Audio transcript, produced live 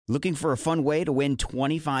Looking for a fun way to win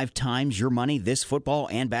 25 times your money this football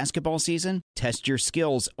and basketball season? Test your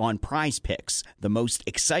skills on Prize Picks, the most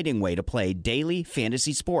exciting way to play daily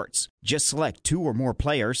fantasy sports. Just select 2 or more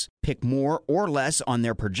players, pick more or less on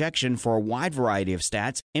their projection for a wide variety of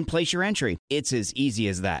stats, and place your entry. It's as easy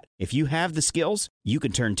as that. If you have the skills, you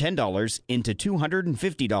can turn $10 into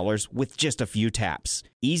 $250 with just a few taps.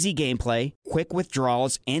 Easy gameplay, quick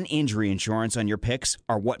withdrawals, and injury insurance on your picks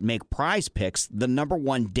are what make Prize Picks the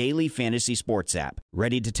 #1 daily fantasy sports app.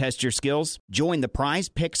 Ready to test your skills? Join the Prize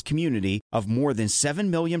Picks community of more than 7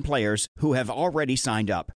 million players who have already signed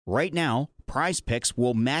up. Right now, Prize Picks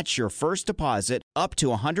will match your first deposit up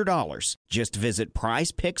to $100. Just visit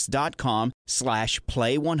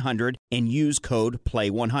prizepicks.com/play100 and use code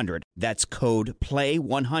PLAY100. That's code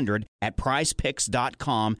PLAY100 at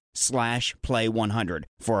prizepicks.com/play100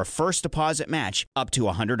 for a first deposit match up to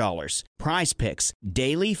 $100. Prize Picks,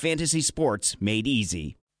 daily fantasy sports made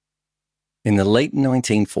easy. In the late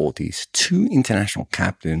 1940s, 2 international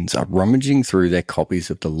captains are rummaging through their copies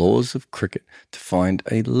of the laws of cricket to find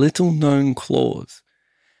a little-known clause.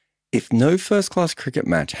 If no first-class cricket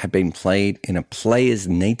match had been played in a player's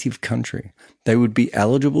native country, they would be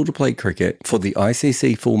eligible to play cricket for the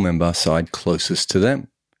ICC full member side closest to them.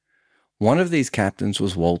 One of these captains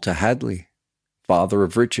was Walter Hadley, father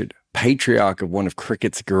of Richard, patriarch of one of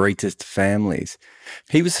cricket's greatest families.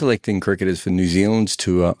 He was selecting cricketers for New Zealand's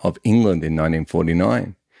tour of England in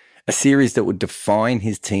 1949, a series that would define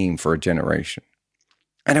his team for a generation.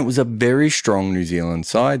 And it was a very strong New Zealand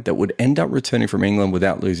side that would end up returning from England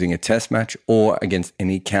without losing a test match or against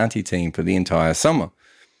any county team for the entire summer.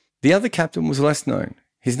 The other captain was less known.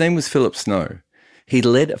 His name was Philip Snow. He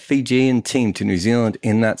led a Fijian team to New Zealand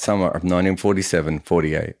in that summer of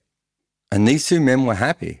 1947-48. And these 2 men were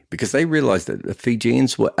happy because they realised that the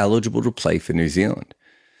Fijians were eligible to play for New Zealand.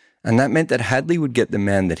 And that meant that Hadley would get the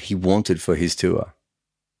man that he wanted for his tour.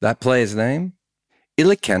 That player's name?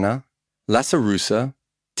 Ilikena Lasarusa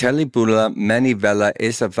Telibula Manivela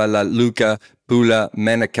Esavala Luka Bula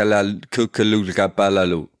Manakala Kukaluka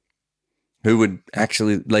Balalu, who would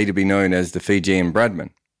actually later be known as the Fijian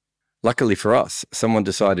Bradman. Luckily for us, someone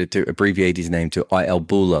decided to abbreviate his name to I.L.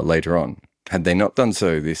 Bula later on. Had they not done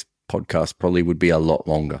so, this podcast probably would be a lot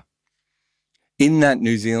longer. In that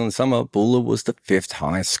New Zealand summer, Bula was the 5th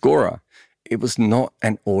highest scorer. It was not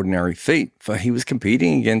an ordinary feat, for he was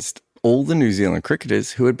competing against all the New Zealand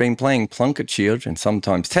cricketers who had been playing Plunket Shield and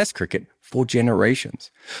sometimes Test cricket for generations.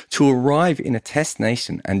 To arrive in a Test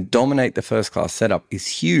nation and dominate the first-class setup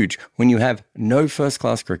is huge when you have no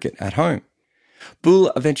first-class cricket at home.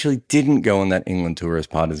 Bula eventually didn't go on that England tour as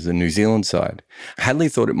part of the New Zealand side. Hadley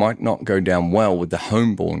thought it might not go down well with the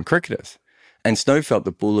homeborn cricketers, and Snow felt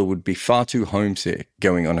that Bula would be far too homesick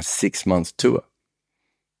going on a 6-month tour.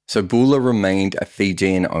 So Bula remained a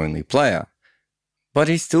Fijian-only player, but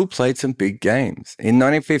he still played some big games. In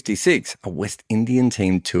 1956, a West Indian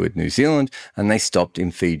team toured New Zealand, and they stopped in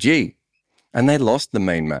Fiji, and they lost the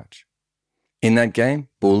main match. In that game,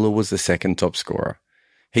 Bula was the 2nd top scorer.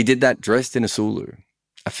 He did that dressed in a sulu,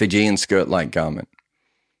 a Fijian skirt-like garment.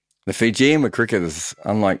 The Fijian were cricketers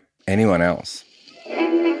unlike anyone else.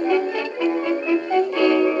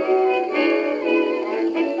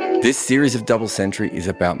 This series of double century is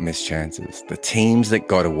about missed chances, the teams that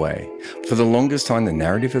got away. For the longest time, the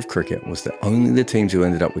narrative of cricket was that only the teams who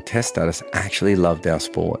ended up with Test status actually loved our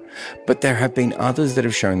sport. But there have been others that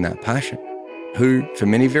have shown that passion, who, for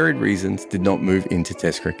many varied reasons, did not move into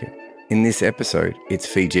Test cricket. In this episode, it's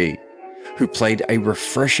Fiji, who played a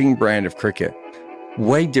refreshing brand of cricket,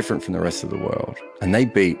 way different from the rest of the world, and they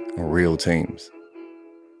beat real teams.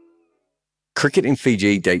 Cricket in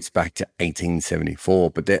Fiji dates back to 1874,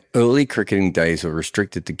 but their early cricketing days were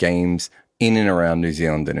restricted to games in and around New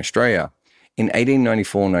Zealand and Australia. In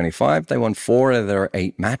 1894-95, they won 4 out of their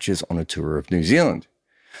 8 matches on a tour of New Zealand.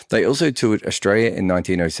 They also toured Australia in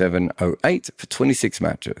 1907-08 for 26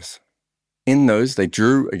 matches. In those, they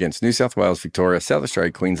drew against New South Wales, Victoria, South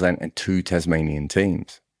Australia, Queensland, and 2 Tasmanian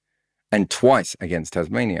teams, and twice against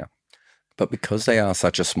Tasmania. But because they are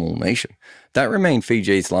such a small nation, that remained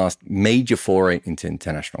Fiji's last major foray into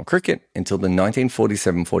international cricket until the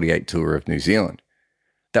 1947-48 tour of New Zealand.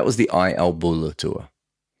 That was the I.L. Bula tour.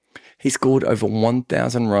 He scored over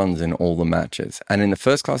 1,000 runs in all the matches, and in the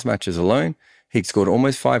first-class matches alone, he'd scored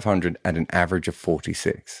almost 500 at an average of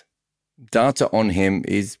 46. Data on him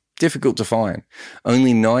is difficult to find.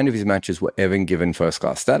 Only 9 of his matches were ever given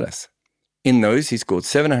first-class status. In those, he scored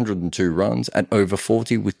 702 runs at over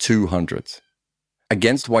 40 with 200s.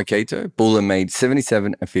 Against Waikato, Bula made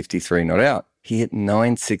 77 and 53 not out. He hit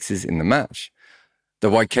 9 sixes in the match.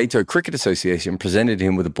 The Waikato Cricket Association presented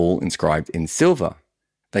him with a ball inscribed in silver.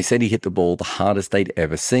 They said he hit the ball the hardest they'd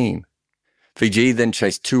ever seen. Fiji then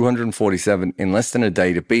chased 247 in less than a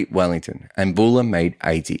day to beat Wellington, and Bula made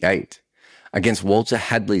 88. Against Walter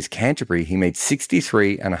Hadley's Canterbury, he made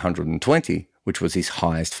 63 and 120, which was his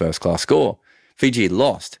highest first-class score. Fiji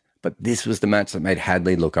lost, but this was the match that made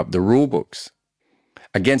Hadley look up the rule books.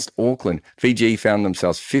 Against Auckland, Fiji found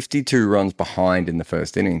themselves 52 runs behind in the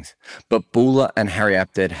first innings, but Bula and Harry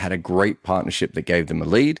Apted had a great partnership that gave them a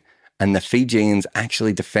lead, and the Fijians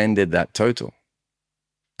actually defended that total.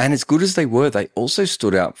 And as good as they were, they also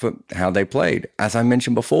stood out for how they played. As I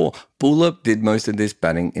mentioned before, Bula did most of this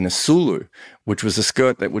batting in a sulu, which was a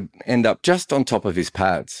skirt that would end up just on top of his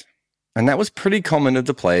pads. And that was pretty common of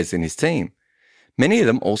the players in his team. Many of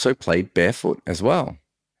them also played barefoot as well.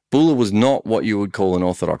 Bula was not what you would call an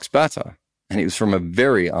orthodox batter, and he was from a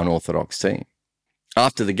very unorthodox team.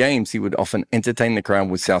 After the games, he would often entertain the crowd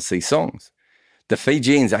with South Sea songs. The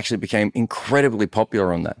Fijians actually became incredibly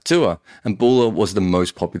popular on that tour, and Bula was the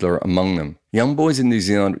most popular among them. Young boys in New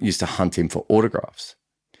Zealand used to hunt him for autographs.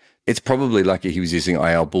 It's probably lucky he was using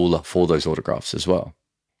IL Bula for those autographs as well.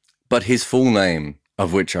 But his full name,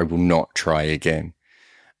 of which I will not try again,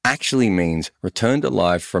 actually means returned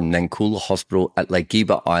alive from Nankula Hospital at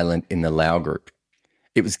Laikiba Island in the Lau group.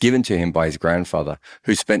 It was given to him by his grandfather,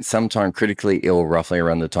 who spent some time critically ill roughly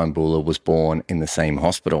around the time Bula was born in the same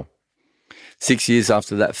hospital. 6 years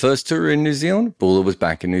after that first tour in New Zealand, Bula was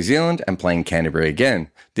back in New Zealand and playing Canterbury again.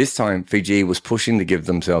 This time, Fiji was pushing to give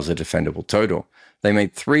themselves a defendable total. They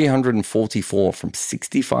made 344 from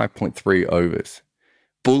 65.3 overs.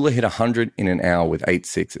 Bula hit 100 in an hour with 8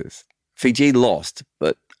 sixes. Fiji lost,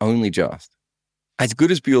 but only just. As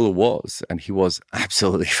good as Bula was, and he was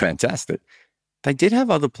absolutely fantastic, they did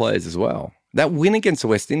have other players as well. That win against the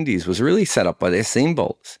West Indies was really set up by their seam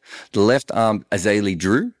bowlers, the left-armed Azalea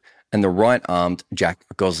Drew and the right-armed Jack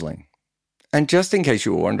Gosling. And just in case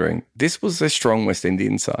you were wondering, this was a strong West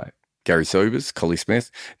Indian side. Gary Sobers, Collie Smith,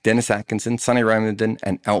 Dennis Atkinson, Sonny Raymondon,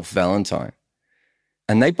 and Alf Valentine.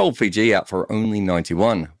 And they bowled Fiji out for only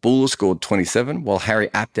 91. Bula scored 27, while Harry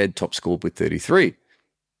Apted top scored with 33.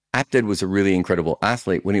 Apted was a really incredible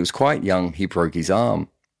athlete. When he was quite young, he broke his arm,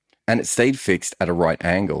 and it stayed fixed at a right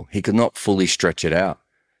angle. He could not fully stretch it out.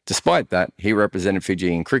 Despite that, he represented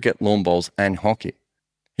Fiji in cricket, lawn bowls, and hockey.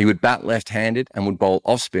 He would bat left-handed and would bowl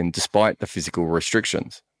off-spin despite the physical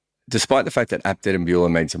restrictions. Despite the fact that Apted and Bula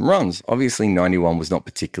made some runs, obviously 91 was not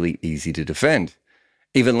particularly easy to defend.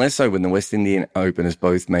 Even less so when the West Indian openers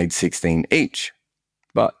both made 16 each.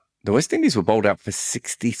 But the West Indies were bowled out for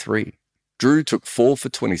 63. Drew took 4 for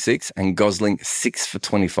 26 and Gosling 6 for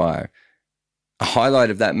 25. A highlight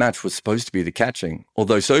of that match was supposed to be the catching,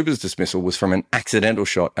 although Sobers' dismissal was from an accidental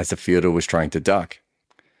shot as the fielder was trying to duck.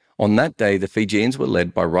 On that day, the Fijians were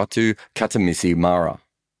led by Ratu Katamisi Mara.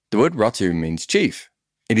 The word Ratu means chief.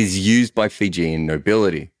 It is used by Fijian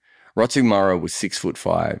nobility. Ratu Mara was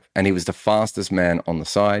 6'5", and he was the fastest man on the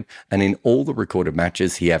side, and in all the recorded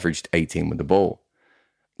matches, he averaged 18 with the ball.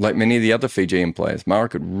 Like many of the other Fijian players, Mara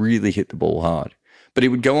could really hit the ball hard. But he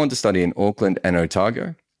would go on to study in Auckland and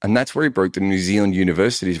Otago, and that's where he broke the New Zealand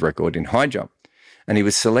University's record in high jump. And he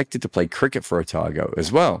was selected to play cricket for Otago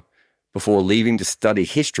as well, before leaving to study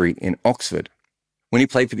history in Oxford. When he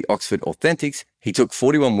played for the Oxford Authentics, he took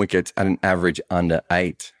 41 wickets at an average under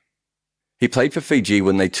 8. He played for Fiji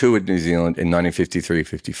when they toured New Zealand in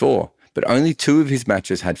 1953-54, but only 2 of his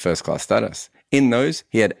matches had first-class status. In those,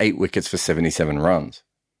 he had 8 wickets for 77 runs.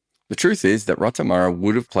 The truth is that Ratamara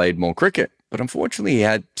would have played more cricket, but unfortunately he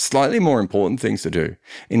had slightly more important things to do.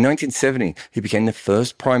 In 1970, he became the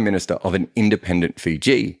first Prime Minister of an independent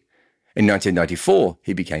Fiji. In 1994,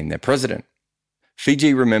 he became their president.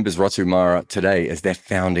 Fiji remembers Ratu Mara today as their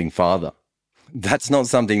founding father. That's not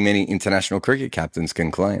something many international cricket captains can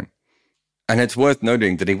claim. And it's worth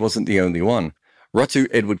noting that he wasn't the only one. Ratu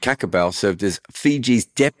Edward Kakabau served as Fiji's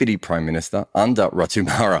deputy prime minister under Ratu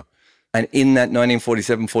Mara. And in that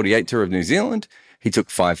 1947-48 tour of New Zealand, he took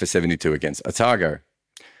 5 for 72 against Otago.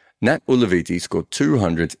 Nat Ulaviti scored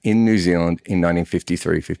 200s in New Zealand in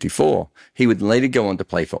 1953-54. He would later go on to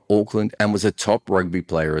play for Auckland and was a top rugby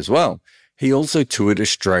player as well. He also toured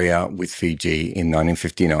Australia with Fiji in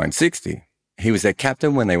 1959-60. He was their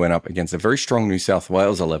captain when they went up against a very strong New South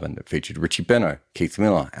Wales 11 that featured Richie Benaud, Keith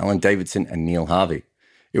Miller, Alan Davidson and Neil Harvey.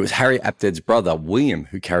 It was Harry Apted's brother, William,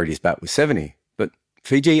 who carried his bat with 70, but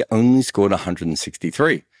Fiji only scored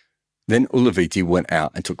 163. Then Ulaviti went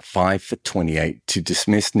out and took 5 for 28 to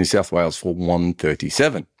dismiss New South Wales for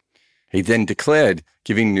 137. He then declared,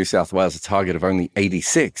 giving New South Wales a target of only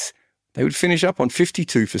 86, they would finish up on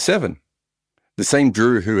 52 for 7. The same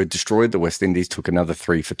Drew who had destroyed the West Indies took another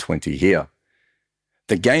 3 for 20 here.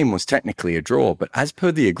 The game was technically a draw, but as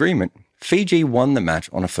per the agreement, Fiji won the match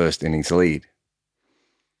on a first innings lead.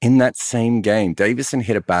 In that same game, Davison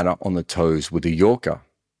hit a batter on the toes with a Yorker.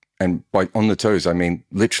 And by on the toes, I mean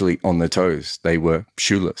literally on the toes. They were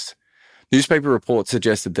shoeless. Newspaper reports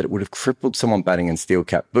suggested that it would have crippled someone batting in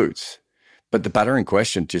steel-cap boots. But the batter in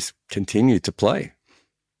question just continued to play.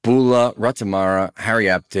 Bula, Ratamara, Harry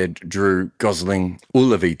Apted, Drew, Gosling,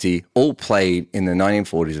 Ulaviti all played in the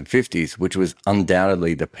 1940s and 50s, which was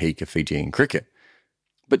undoubtedly the peak of Fijian cricket.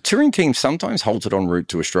 But touring teams sometimes halted en route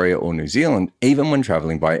to Australia or New Zealand, even when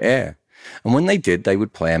travelling by air. And when they did, they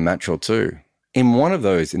would play a match or two. In one of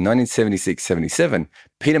those, in 1976-77,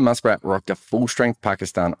 Peter Muspratt rocked a full-strength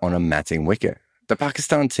Pakistan on a matting wicket. The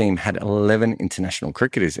Pakistan team had 11 international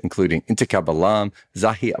cricketers, including Intikhab Alam,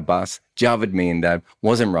 Zahir Abbas, Javed Miandab,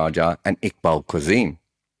 Wasim Raja, and Iqbal Qasim.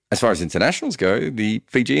 As far as internationals go, the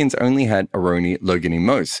Fijians only had Aroni Logini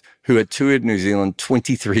Mose, who had toured New Zealand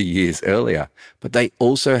 23 years earlier. But they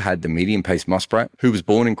also had the medium-pace Muspratt, who was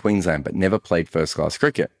born in Queensland but never played first-class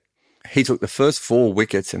cricket. He took the first 4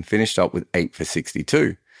 wickets and finished up with 8 for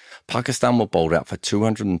 62. Pakistan were bowled out for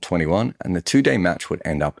 221, and the 2-day match would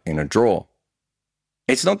end up in a draw.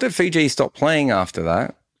 It's not that Fiji stopped playing after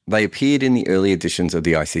that. They appeared in the early editions of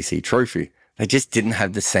the ICC trophy. They just didn't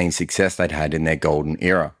have the same success they'd had in their golden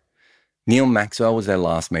era. Neil Maxwell was their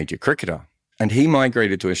last major cricketer, and he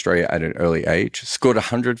migrated to Australia at an early age, scored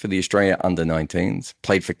 100 for the Australia under-19s,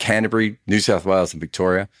 played for Canterbury, New South Wales and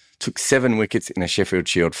Victoria, took 7 wickets in a Sheffield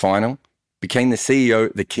Shield final, became the CEO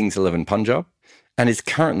of the Kings 11 Punjab, and is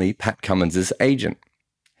currently Pat Cummins' agent.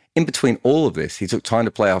 In between all of this, he took time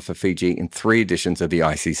to play off for Fiji in 3 editions of the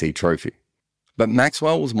ICC trophy. But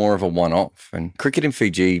Maxwell was more of a one-off, and cricket in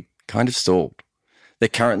Fiji kind of stalled. They're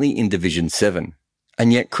currently in Division 7,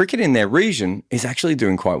 and yet cricket in their region is actually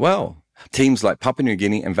doing quite well. Teams like Papua New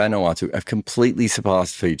Guinea and Vanuatu have completely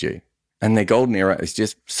surpassed Fiji, and their golden era is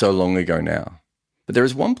just so long ago now. But there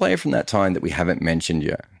is one player from that time that we haven't mentioned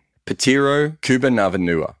yet, Petiro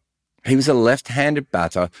Kubanavanua. He was a left-handed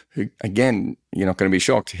batter who, again, you're not going to be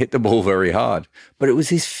shocked, hit the ball very hard, but it was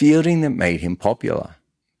his fielding that made him popular.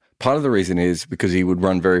 Part of the reason is because he would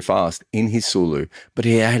run very fast in his Sulu, but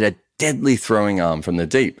he had a deadly throwing arm from the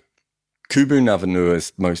deep.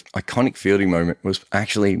 Kubunavanua's most iconic fielding moment was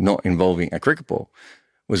actually not involving a cricket ball.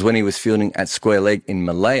 It was when he was fielding at square leg in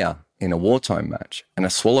Malaya in a wartime match, and a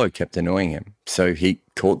swallow kept annoying him. So he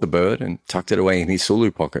caught the bird and tucked it away in his Sulu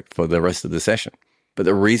pocket for the rest of the session. But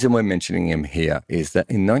the reason we're mentioning him here is that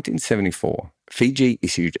in 1974, Fiji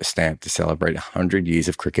issued a stamp to celebrate 100 years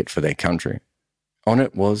of cricket for their country. On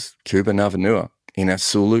it was Kubanavanua in a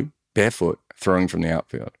Sulu, barefoot, throwing from the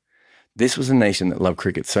outfield. This was a nation that loved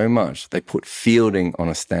cricket so much, they put fielding on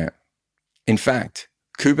a stamp. In fact,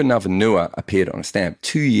 Kubanavanua appeared on a stamp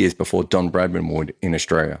 2 years before Don Bradman would in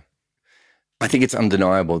Australia. I think it's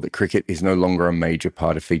undeniable that cricket is no longer a major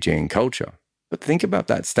part of Fijian culture. But think about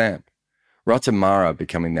that stamp. Ratamara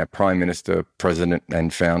becoming their Prime Minister, President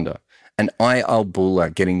and founder, and I. Al-Bula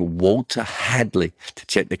getting Walter Hadley to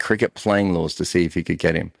check the cricket playing laws to see if he could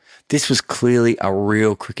get him. This was clearly a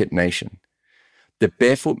real cricket nation. The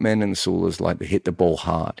barefoot men and the Sulas liked to hit the ball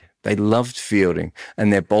hard. They loved fielding,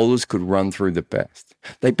 and their bowlers could run through the best.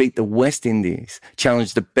 They beat the West Indies,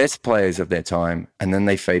 challenged the best players of their time, and then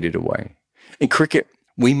they faded away. In cricket,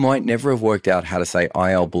 we might never have worked out how to say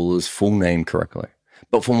I. Al-Bula's full name correctly.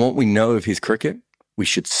 But from what we know of his cricket, we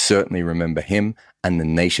should certainly remember him and the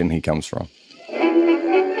nation he comes from.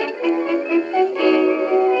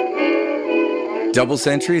 Double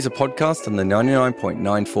Century is a podcast on the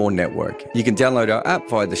 99.94 network. You can download our app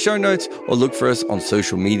via the show notes or look for us on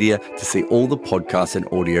social media to see all the podcasts and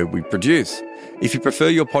audio we produce. If you prefer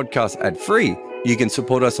your podcast ad-free, you can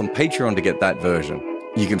support us on Patreon to get that version.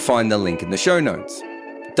 You can find the link in the show notes.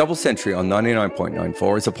 Double Century on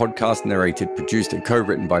 99.94 is a podcast narrated, produced and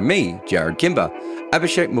co-written by me, Jared Kimber.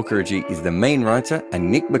 Abhishek Mukherjee is the main writer and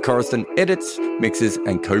Nick McCorriston edits, mixes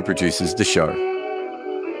and co-produces the show.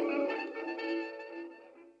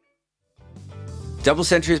 Double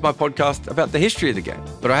Century is my podcast about the history of the game,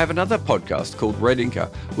 but I have another podcast called Red Inca,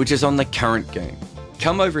 which is on the current game.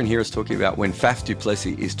 Come over and hear us talking about when Faf du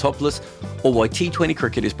Plessis is topless or why T20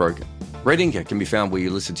 cricket is broken. Red Inca can be found where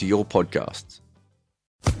you listen to your podcasts.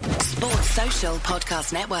 Sports Social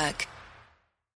Podcast Network.